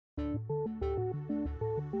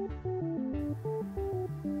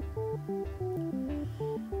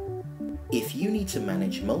If you need to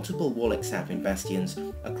manage multiple Wallix admin bastions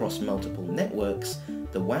across multiple networks,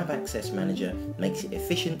 the WAB Access Manager makes it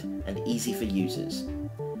efficient and easy for users.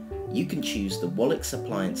 You can choose the Wallix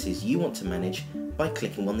appliances you want to manage by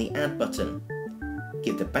clicking on the Add button.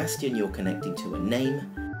 Give the bastion you're connecting to a name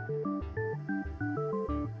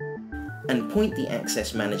and point the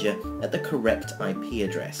Access Manager at the correct IP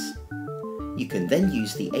address. You can then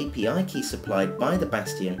use the API key supplied by the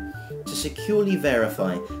bastion to securely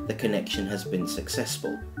verify the connection has been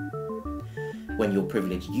successful. When your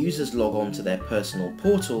privileged users log on to their personal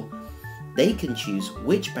portal, they can choose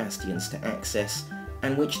which bastions to access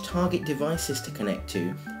and which target devices to connect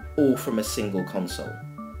to, all from a single console.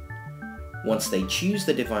 Once they choose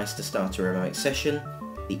the device to start a remote session,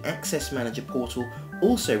 the Access Manager portal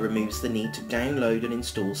also removes the need to download and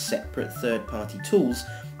install separate third-party tools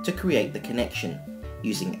to create the connection,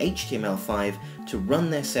 using HTML5 to run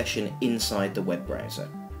their session inside the web browser.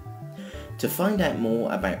 To find out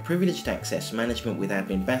more about privileged access management with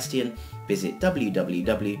Admin Bastion, visit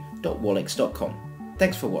www.wallix.com.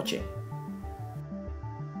 Thanks for watching.